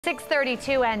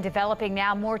6:32 and developing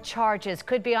now. More charges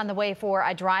could be on the way for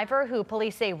a driver who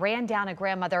police say ran down a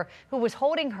grandmother who was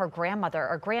holding her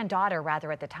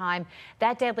granddaughter at the time.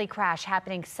 That deadly crash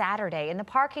happening Saturday in the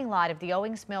parking lot of the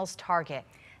Owings Mills Target.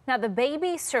 Now, the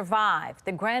baby survived.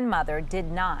 The grandmother did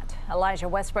not. Elijah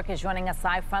Westbrook is joining us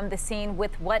live from the scene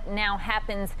with what now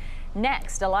happens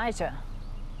next. Elijah.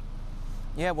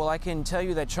 Yeah, well, I can tell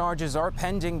you that charges are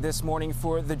pending this morning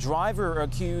for the driver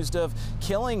accused of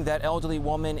killing that elderly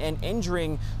woman and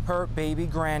injuring her baby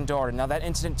granddaughter. Now, that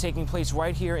incident taking place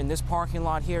right here in this parking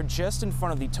lot here, just in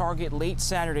front of the Target late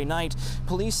Saturday night.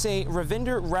 Police say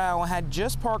Ravinder Rao had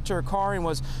just parked her car and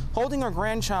was holding her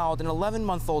grandchild, an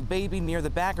 11-month-old baby, near the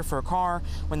back of her car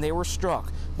when they were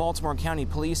struck. Baltimore County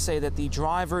police say that the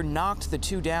driver knocked the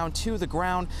two down to the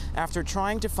ground after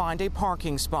trying to find a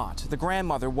parking spot. The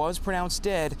grandmother was pronounced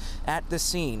dead at the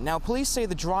scene. Now, police say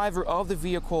the driver of the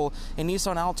vehicle, a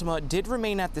Nissan Altima, did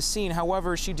remain at the scene.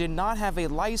 However, she did not have a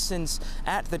license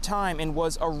at the time and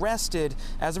was arrested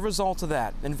as a result of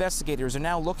that. Investigators are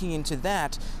now looking into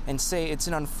that and say it's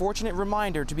an unfortunate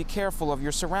reminder to be careful of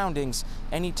your surroundings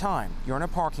anytime you're in a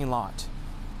parking lot.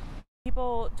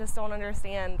 People just don't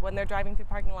understand when they're driving through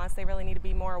parking lots. They really need to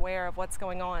be more aware of what's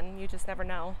going on. You just never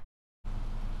know.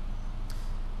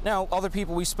 Now, other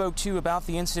people we spoke to about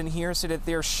the incident here said that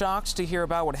they're shocked to hear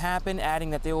about what happened,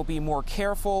 adding that they will be more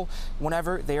careful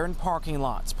whenever they're in parking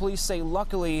lots. Police say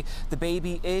luckily the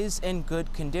baby is in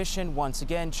good condition. Once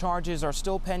again, charges are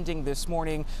still pending this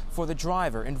morning for the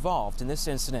driver involved in this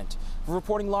incident. We're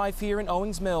reporting live here in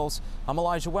Owings Mills, I'm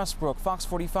Elijah Westbrook, Fox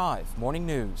 45 Morning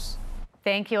News.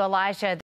 Thank you, Elijah.